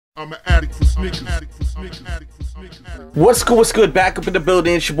I'm an addict for sneakers. What's good? Back up in the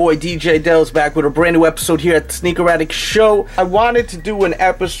building. It's your boy DJ Dells back with a brand new episode here at the Sneaker Addict Show. I wanted to do an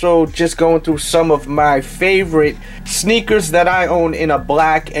episode just going through some of my favorite sneakers that I own in a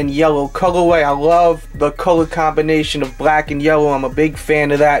black and yellow colorway. I love the color combination of black and yellow. I'm a big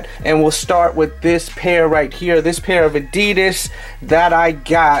fan of that. And we'll start with this pair right here. This pair of Adidas that I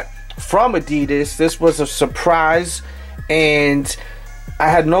got from Adidas. This was a surprise, and I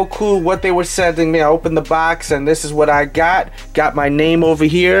had no clue what they were sending me. I opened the box and this is what I got. Got my name over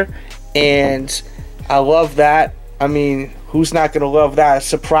here, and I love that. I mean, who's not gonna love that? A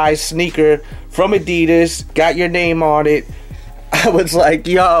surprise sneaker from Adidas, got your name on it. I was like,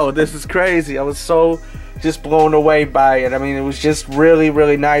 yo, this is crazy. I was so just blown away by it. I mean, it was just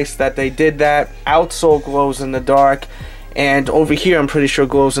really nice that they did that. Outsole glows in the dark, and over here I'm pretty sure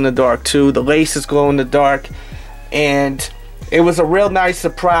glows in the dark too. The laces glow in the dark, and it was a real nice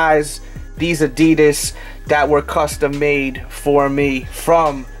surprise, these Adidas that were custom made for me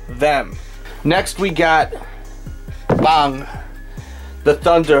from them. Next we got, bang, the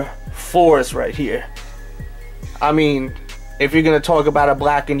Thunder 4s right here. I mean, if you're going to talk about a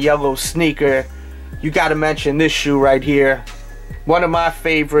black and yellow sneaker, you got to mention this shoe right here. One of my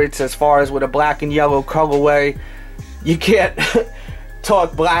favorites as far as with a black and yellow colorway. You can't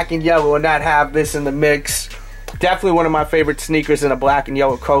talk black and yellow and not have this in the mix. Definitely one of my favorite sneakers in a black and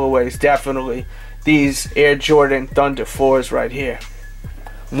yellow colorways. Definitely these Air Jordan Thunder 4s right here.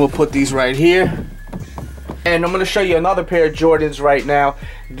 And we'll put these right here. And I'm going to show you another pair of Jordans right now.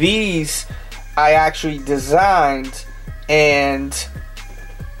 These I actually designed, and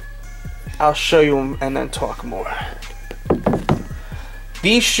I'll show you them and then talk more.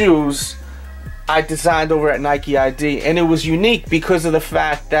 These shoes I designed over at Nike ID, and it was unique because of the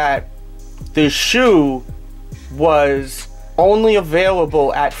fact that the shoe was only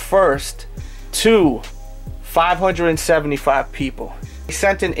available at first to 575 people. They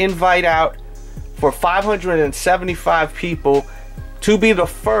sent an invite out for 575 people to be the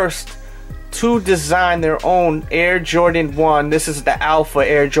first to design their own Air Jordan 1. This is the Alpha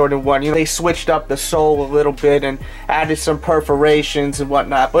Air Jordan 1. You know, they switched up the sole a little bit and added some perforations and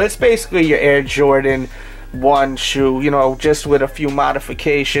whatnot, but it's basically your Air Jordan 1 shoe, you know, just with a few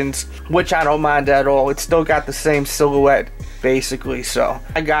modifications, which I don't mind at all. It's still got the same silhouette basically. So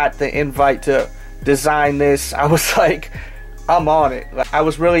I got the invite to design this. I was like, I'm on it. I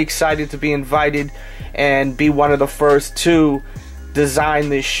was really excited to be invited and be one of the first to design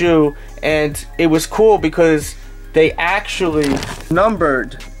this shoe. And it was cool because they actually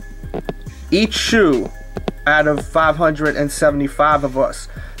numbered each shoe out of 575 of us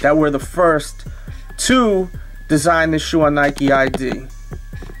that were the first to design this shoe on Nike ID.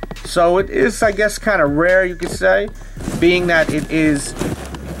 So it is, I guess, kind of rare, you could say, being that it is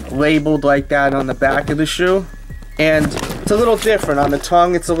labeled like that on the back of the shoe. And it's a little different on the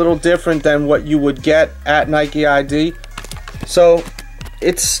tongue. It's a little different than what you would get at Nike ID. So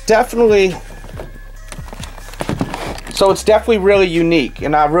it's definitely really unique,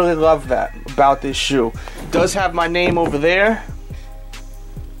 and I really love that about this shoe. It does have my name over there,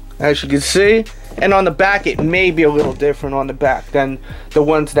 as you can see. And on the back, it may be a little different on the back than the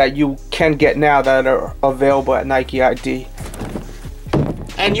ones that you can get now that are available at Nike ID.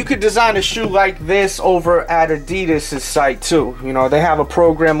 And you could design a shoe like this over at Adidas' site too. You know, they have a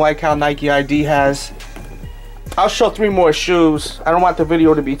program like how Nike ID has. I'll show 3 more shoes. I don't want the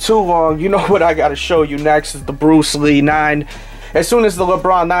video to be too long. You know what I got to show you next is the Bruce Lee 9. As soon as the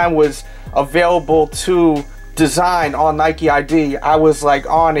LeBron 9 was available to design on Nike ID, I was like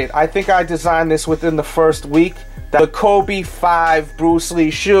on it. I think I designed this within the first week. The Kobe 5 Bruce Lee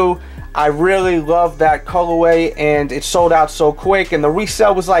shoe, I really love that colorway, and it sold out so quick, and the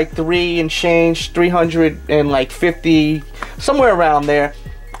resale was like 350, somewhere around there.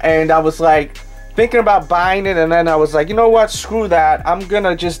 And I was like thinking about buying it, and then I was like, you know what, screw that. I'm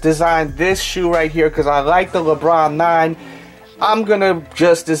gonna just design this shoe right here because I like the LeBron 9. I'm gonna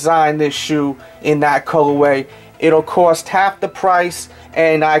just design this shoe in that colorway. It'll cost half the price,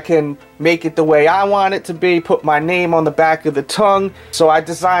 and I can make it the way I want it to be, put my name on the back of the tongue. So I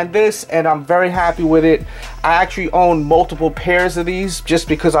designed this, and I'm very happy with it. I actually own multiple pairs of these just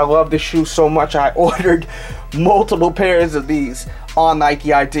because I love this shoe so much. I ordered multiple pairs of these on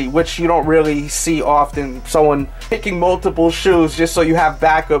Nike ID, which you don't really see often, someone picking multiple shoes just so you have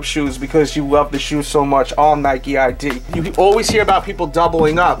backup shoes because you love the shoe so much on Nike ID. You always hear about people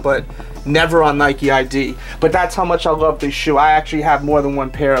doubling up, but never on Nike ID. But that's how much I love this shoe. I actually have more than one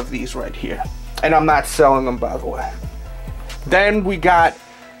pair of these right here, and I'm not selling them, by the way. Then we got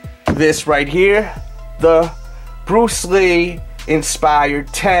this right here, the Bruce Lee inspired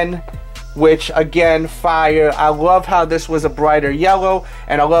 10, which again, fire. I love how this was a brighter yellow,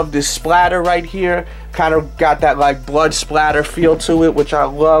 and I love this splatter right here. Kind of got that like blood splatter feel to it, which I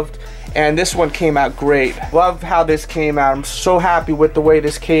loved. And this one came out great. Love how this came out. I'm so happy with the way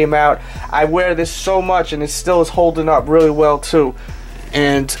this came out. I wear this so much and it still is holding up really well too.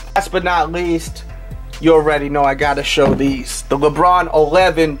 And last but not least, you already know I gotta show these. The LeBron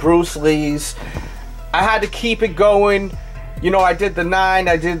 11 Bruce Lee's. I had to keep it going. You know, I did the 9,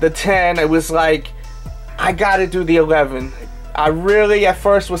 I did the 10. It was like, I gotta do the 11. I really at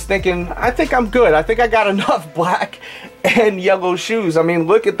first was thinking, I think I'm good. I think I got enough black and yellow shoes. I mean,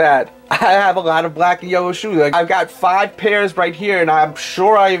 look at that. I have a lot of black and yellow shoes. Like, I've got 5 pairs right here, and I'm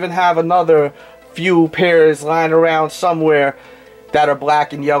sure I even have another few pairs lying around somewhere that are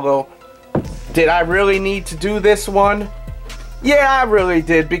black and yellow. Did I really need to do this one? Yeah, I really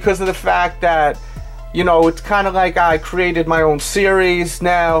did, because of the fact that, you know, it's kind of like I created my own series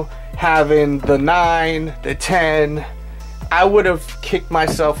now, having the 9, the 10. I would have kicked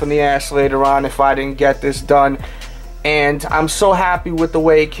myself in the ass later on if I didn't get this done. And I'm so happy with the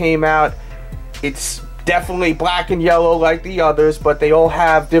way it came out. It's definitely black and yellow like the others, but they all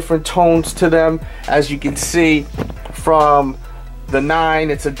have different tones to them. As you can see from the 9,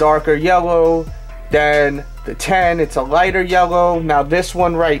 it's a darker yellow. Then the 10, it's a lighter yellow. Now this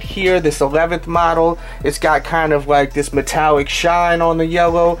one right here, this 11th model, it's got kind of like this metallic shine on the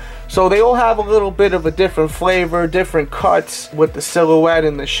yellow. So they all have a little bit of a different flavor, different cuts with the silhouette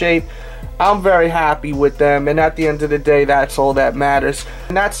and the shape. I'm very happy with them, and at the end of the day, that's all that matters.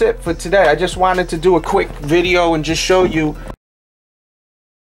 And that's it for today. I just wanted to do a quick video and just show you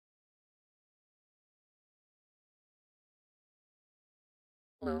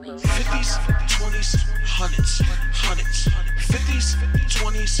 '50s, '20s, hundreds, 50s,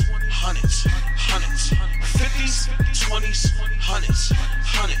 '20s, hundreds, 50s, '20s, hundreds,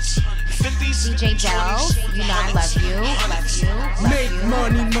 50s. DJ Dells, you know I love you, love you. Make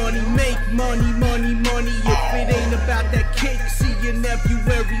money, money, make money, money, money. If it ain't about that cake, see you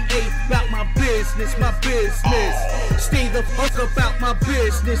February 8th. About my business, my business. Stay the fuck about my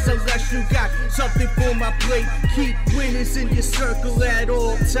business unless you got something for my plate. Keep winners in your circle at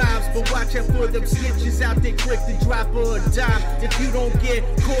all times, but watch out for them snitches out there quick to drop a dime. If you don't get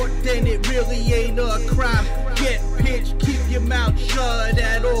caught, then it really ain't a crime. Get pitched, keep your mouth shut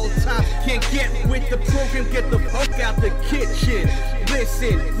at all times. Can't get with the program, get the fuck out the kitchen.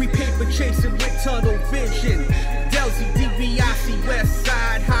 Listen, we paper chasing with tunnel vision. Delzy, DiBiase, West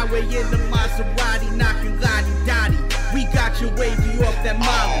Side Highway in the Maserati, knocking lottie dottie. We got your wavy off that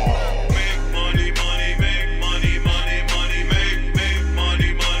Molly.